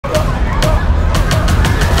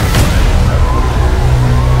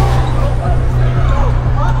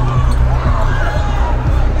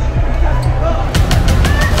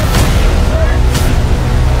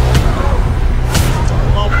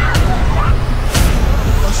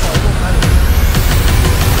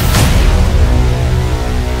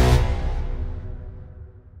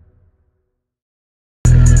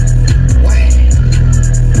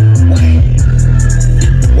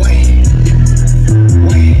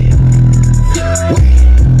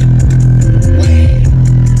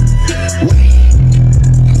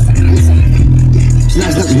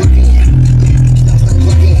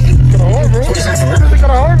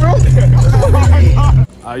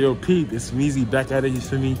good peep? It's Meezy back at it, you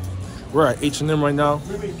feel me? We're at H&M right now.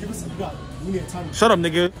 Wait, give us we need a time. Shut up,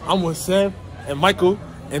 nigga. I'm with Sam and Michael,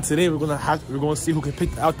 and today we're gonna see who can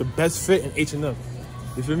pick out the best fit in H&M.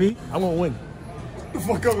 You feel me? I'm gonna win.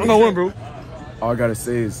 I'm gonna win, bro. All I gotta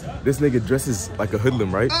say is this nigga dresses like a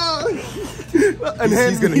hoodlum, right?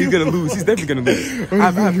 he's gonna lose. He's definitely gonna lose. I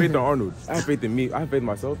have faith in Arnold. I have faith in me. I have faith in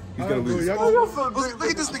myself. He's gonna lose. Look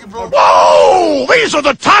at this nigga, bro. Whoa! These are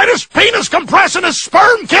the tightest penis compressingest,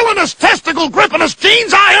 sperm killingest, testicle grippingest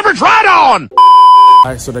jeans I ever tried on!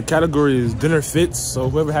 Alright, so the category is dinner fits, so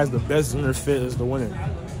whoever has the best dinner fit is the winner.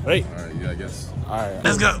 Right? Alright, yeah, I guess. Alright.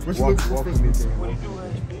 Let's go! Walk with me.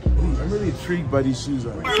 I'm really intrigued by these shoes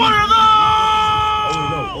right now.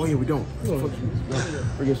 Oh yeah, we don't. Fuck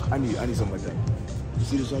shoes. I need something like that. You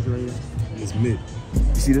see this jacket right here? It's mid.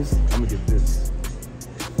 You see this? I'm gonna get this.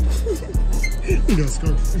 You got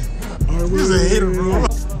scarf. Alright, he's a hater, bro.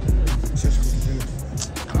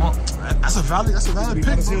 Come on. That's a valid pick,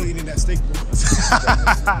 bro. Still eating that steak, bro.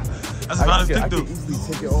 That's a valid pick, I though. can easily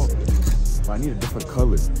take it off. But I need a different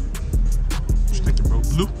color. What you thinking, bro?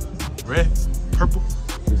 Blue? Red? Purple?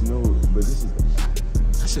 There's no, but this is...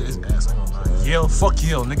 That shit is ass, I ain't gonna lie. Yale, fuck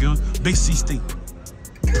Yale, nigga. Big C State.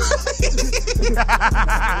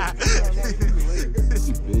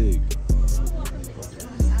 It's big.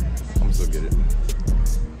 I'm still get it.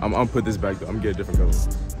 I'm gonna put this back though. I'm gonna get a different color.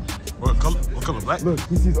 What color? What color? Black? Look,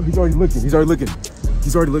 he's already looking. He's already looking.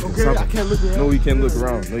 Okay, I can't look around. No, you can't look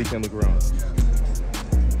around. No, you can't look around.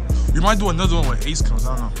 You might do another one when Ace comes.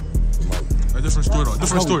 I don't know. A different store though.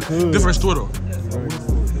 Different store. Different store though.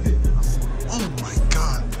 Oh my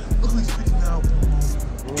god. Look who's picking out.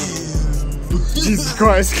 Jesus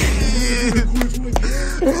Christ.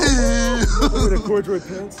 The corduroy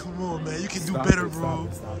pants. Come on, man. You can do better, bro.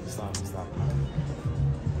 Stop.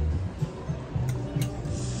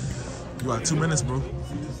 You got 2 minutes, bro.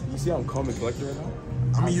 You see how I'm calm and collected right now?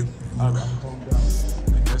 I mean, you. I'm calmed down.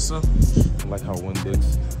 I guess so. I like how one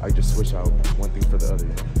digs. I just switch out one thing for the other,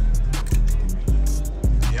 you know?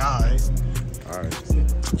 Yeah, Alright.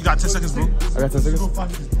 You got 10 seconds, bro. I got 10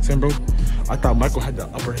 seconds? Sam, bro. I thought Michael had the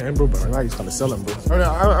upper hand, bro, but right now he's trying to sell him, bro.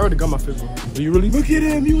 I already got my fit, bro. Do you really? Look at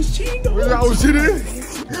him. He was cheating. I was cheating.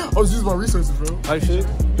 I was using my resources, bro. Like shit.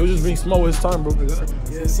 He was just being small with his time, bro.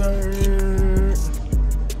 Yes, sir.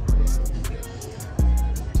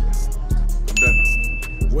 I'm done.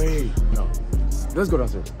 Wait. No. Let's go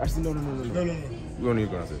downstairs. Actually, no. No. We don't need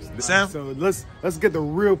to go downstairs. Sam? So let's get the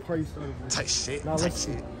real party started, bro. Tight shit. Now Tight let's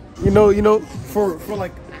shit. you know, for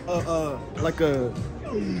like a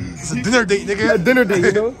It's a dinner date, nigga. a dinner date,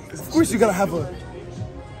 you know. Of course you gotta have a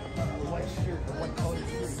white shirt, a white collar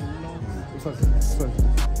shirt, you know. What's up?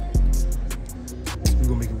 We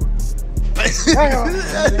gonna make it work. I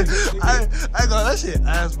ain't gonna that shit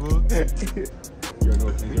ass, bro. You know,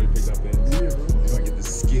 you already picked up pants. Yeah, bro. You gotta get the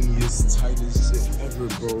skinniest, tightest shit ever,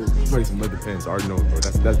 bro. You probably some leather pants. I already know, bro.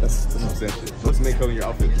 That's some sad shit. What's the main color in your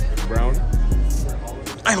outfit? Brown?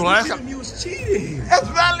 I ain't gonna lie. He was cheating. That's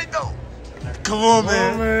valid, though. Come on,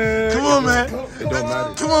 man. Come on, man. It don't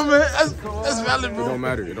matter. Come on, man. That's valid, It bro. don't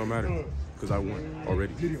matter. It don't matter. Because I won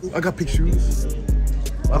already. I got pick shoes.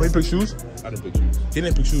 I didn't pick shoes. I didn't pick shoes. He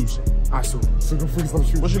didn't pick shoes. I so go fix some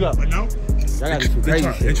shoes. What you got right now? I got some crazy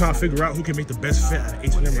They shit. trying to figure out who can make the best fit at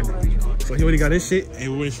H&M right now. So he already got his shit.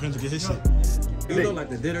 And we're waiting for him to get his shit. You look like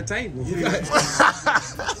the dinner table.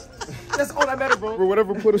 That's all that matters, bro. Bro,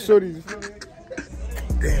 whatever put a shorties.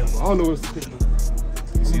 Damn, I don't know what's to pick.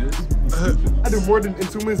 You see this? I did more in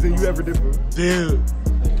 2 minutes than you ever did, bro. Dude.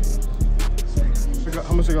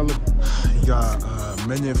 How much I got left? You got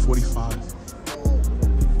menu 45.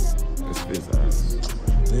 This fits ass.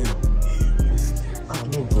 Damn. I don't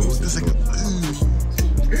know, bro. This nigga.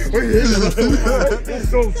 That's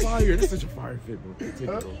so fire. That's such a fire fit, bro. Take it,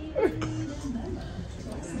 bro.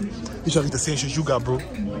 You trying to get the same shit you got, bro.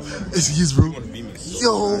 It's his, bro.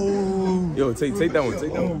 Yo. Take that one.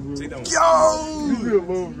 Take that one. Take that one. Yo. Leave me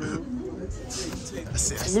alone, bro.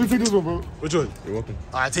 That's it. Let me take this one, bro. Which one? You're welcome.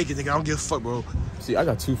 Alright, take it, nigga. I don't give a fuck, bro. See, I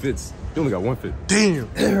got 2 fits. You only got 1 fit. Damn.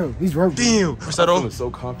 Damn, he's right. Damn. What's that I'm all? feeling so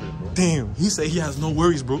confident, bro. Damn. He said he has no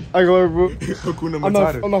worries, bro. I go, bro. Hakuna I'm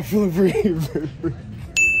Matata. not feeling free.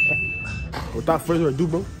 Without further ado,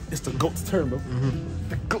 bro, it's the GOAT's turn, bro.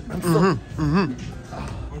 The goat.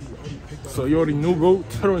 So you already knew, bro,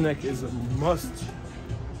 turtleneck is a must.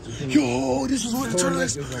 Yo, this is what the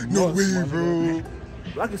turtleneck is. No way, bro.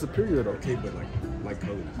 Black is superior, though. Okay, but like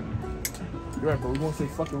colors. You're right, bro. We won't say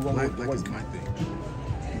fucking wrong. Black is my thing.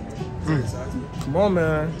 Come on,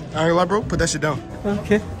 man. I ain't gonna lie, bro. Put that shit down.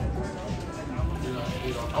 Okay.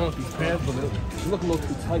 I want these pants, but they look a little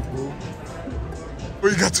too tight, bro. Bro,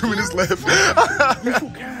 you got 2 minutes left. You too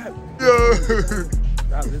cap.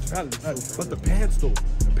 Valid. But the pants though.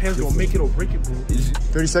 The pants gonna make it or break it, bro.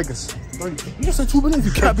 30 seconds. 30. You just said 2 minutes.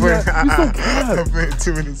 You can't be that. You so bad.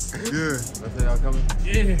 2 minutes. Yeah. That's y'all coming?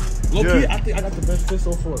 Yeah. Low-key, I think I got the best fit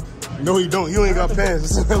so far. No, you don't. You ain't got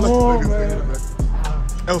pants. Come on, man.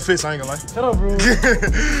 L fits, I ain't gonna lie. Shut up, bro.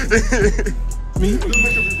 Me?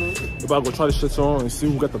 We're about to go try this shit on and see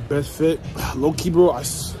who got the best fit. Low-key, bro,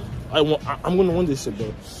 I'm gonna win this shit,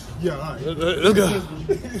 bro. Yeah, all right. Let's go.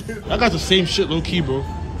 I got the same shit, low-key, bro.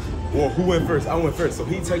 Well, who went first? I went first, so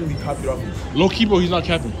he technically copied off me. Low-key, bro, he's not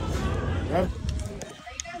capping.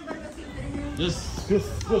 This.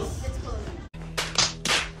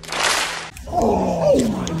 Oh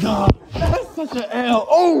my god. That's such an L.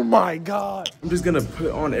 Oh my god. I'm just gonna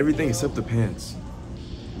put on everything except the pants.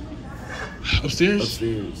 Upstairs?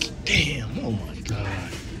 Upstairs. Damn, oh my god.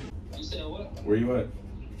 You said what? Where you at?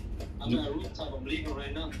 I'm at a rooftop. I'm leaving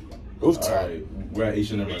right now. Rooftop? Alright, we're at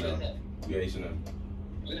H&M right Where you now. guys at? We at H&M.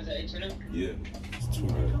 You guys at H&M? Yeah.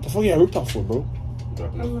 What the fuck you at rooftop for, bro?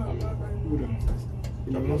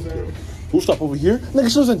 Rooftop over here? Nigga,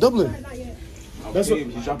 she was in Dublin. That's what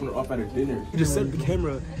he's dropping her off at her dinner. He just set up the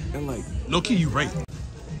camera and like. Low-key, you right.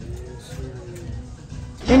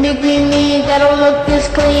 When you bring me that don't look this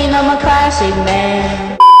clean, I'm a classic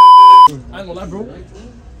man. I ain't gonna lie, bro.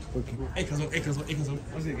 Hey, cuz,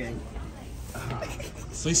 what's your game?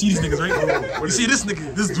 So you see these niggas, right? You see this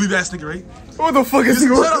nigga, this dweeb ass nigga, right? What the fuck is he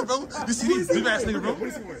Shut up, bro. You see these dweeb ass nigga, bro?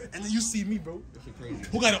 And then you see me, bro.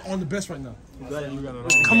 Who got it on the best right now?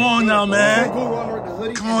 Come on now, man.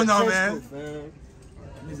 Come on now, man.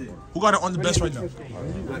 Who got it on the best right now? You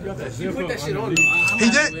put that shit on.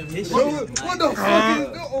 He did? What the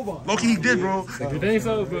fuck? Low-key, he did, bro. You think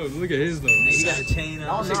so? Look at his though. He got a chain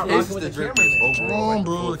on. Come on,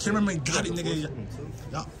 bro. The cameraman got it, nigga.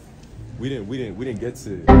 Y'all. We didn't get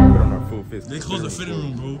to put on our full fist. They closed the fitting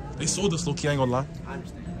room, bro. They sold us, low-key, I ain't gonna lie. I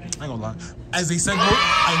ain't gonna lie. As they said, bro,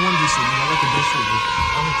 I won this shit, nigga. I like the best shit, bro.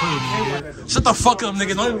 Don't even play with me, nigga. Shut the fuck up,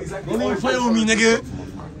 nigga. Don't even play with me, nigga.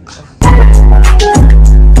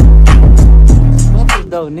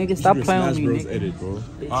 Though, nigga, stop playing with me, nigga. Edit, bro.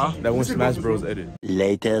 Huh? That one Smash Bros edit.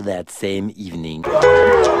 Later that same evening.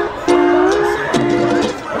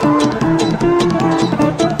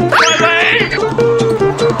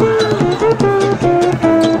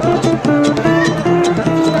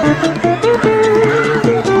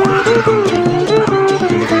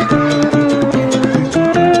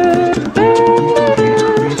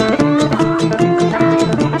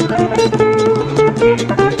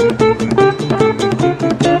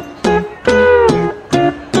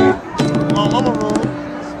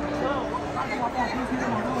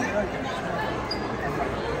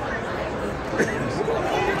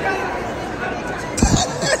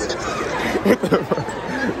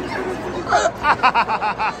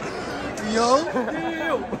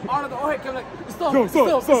 Stop.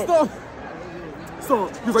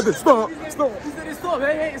 He's like this. Stop. He said it's stop.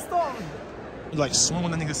 Hey, stop. Like, swing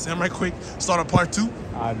on that nigga Sam right quick. Start a part 2.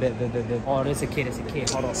 Alright, bet. Oh, there's a kid.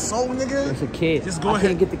 Hold on. So, nigga. There's a kid. Just go I ahead.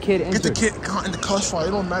 can't get the kid Get the entered. kid in the cuss file.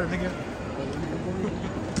 It don't matter, nigga.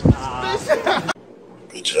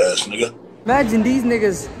 Bitch ass nigga. Imagine these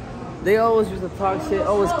niggas. They always used to talk shit,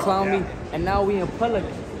 always clown me, and now we in public.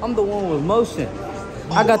 I'm the one with motion.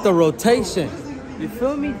 I got the rotation. You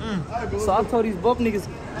feel me? So I told these both niggas,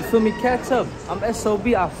 you feel me, catch up. I'm SOB,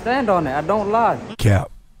 I stand on it, I don't lie.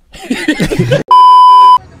 Cap.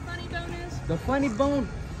 The funny bone?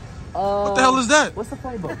 What the hell is that? What's the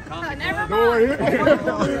funny bone? Never mind.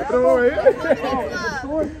 Don't worry.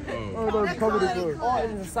 Oh, no, cover the door. Oh,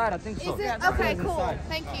 it's inside, I think so. Is it? Okay, cool.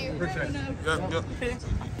 Thank you. Yep. Just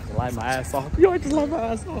light my ass off. Yo, I just light my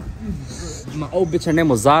ass off. My old bitch, her name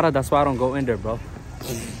was Zara, that's why I don't go in there, bro.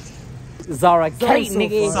 Zara Kate,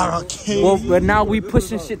 nigga. Zara Kate. Well, but now we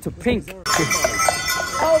pushing shit to pink.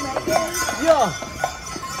 Oh my god. Yo.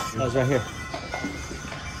 That was right here.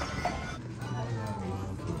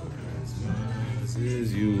 This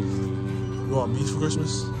is you. You want beef for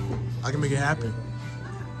Christmas? I can make it happen.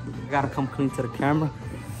 I gotta come clean to the camera.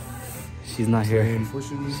 She's not here.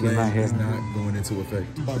 She's not here. It's not going into effect.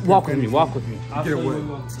 Walk with me. I'll Get it show what? you.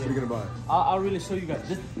 What are you gonna buy? I'll really show you guys.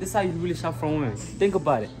 This is how you really shop for women. Think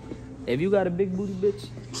about it. If you got a big booty bitch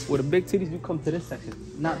with a big titties, you come to this section.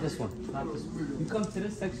 Not this one. Not this one. You come to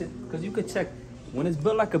this section because you can check. When it's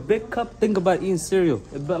built like a big cup, think about eating cereal.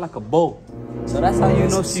 It's built like a bowl. So that's how you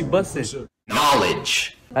know she busting.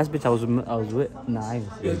 Knowledge. Last bitch I was with. Nah, I ain't.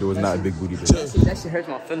 Yeah, there was not a big booty bitch. That shit hurts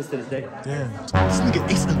my feelings to this day. Damn. This nigga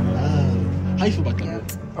Ace in the mall. How you feel about that,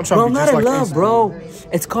 bro? I'm trying Bro, to be not just in like love, Ace. bro.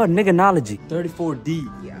 It's called nigganology.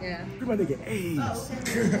 34D. Yeah. You're my nigga Ace.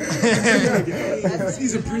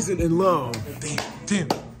 He's in prison in love. Damn.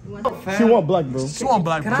 She want black, bro. She want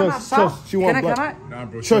black, bro. Trust, she want black. Nah,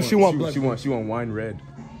 bro. Trust, she want black. She want wine red.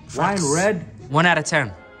 Wine red. 1 out of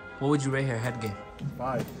 10. What would you rate her head game?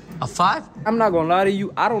 5. A 5? I'm not gonna lie to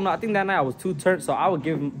you. I don't know. I think that night I was too turned, so I would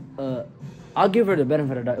give him. I'll give her the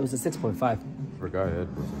benefit of that. It was a 6.5. Forgot it.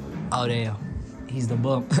 Oh damn, he's the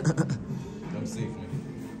bum. I'm safe, man.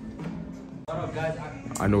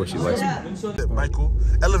 I know what she likes. Michael,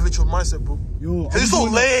 elevate your mindset, bro. Yo, You're so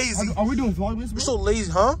lazy. Are we doing Vlogmas, bro? You're so lazy,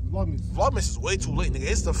 huh? Vlogmas. Vlogmas is way too late, nigga.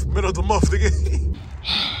 It's the middle of the month, nigga.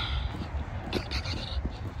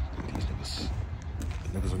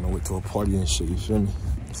 Niggas on their way to a party and shit, you feel me?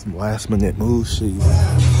 Some last minute move shit.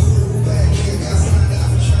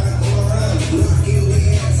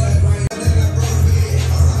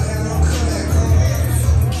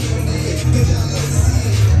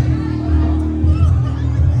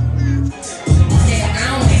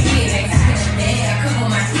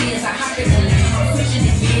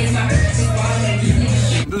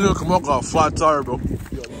 This nigga come out got a flat tire, bro.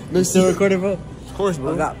 This still recording, bro? Of course,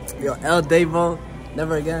 bro. I got L Day, bro.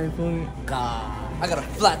 Never again, you feel me? God, I got a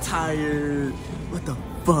flat tire. What the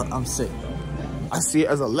fuck? I'm sick, bro. I see it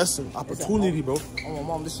as a lesson, opportunity, bro. Oh, my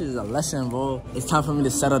mom, this shit is a lesson, bro. It's time for me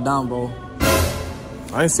to settle down, bro.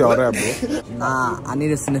 I ain't see all that, bro. Nah, I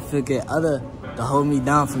need a significant other to hold me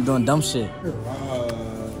down from doing dumb shit.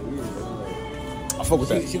 I fuck with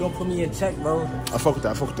that. She gonna put me in check, bro. I fuck with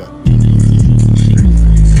that.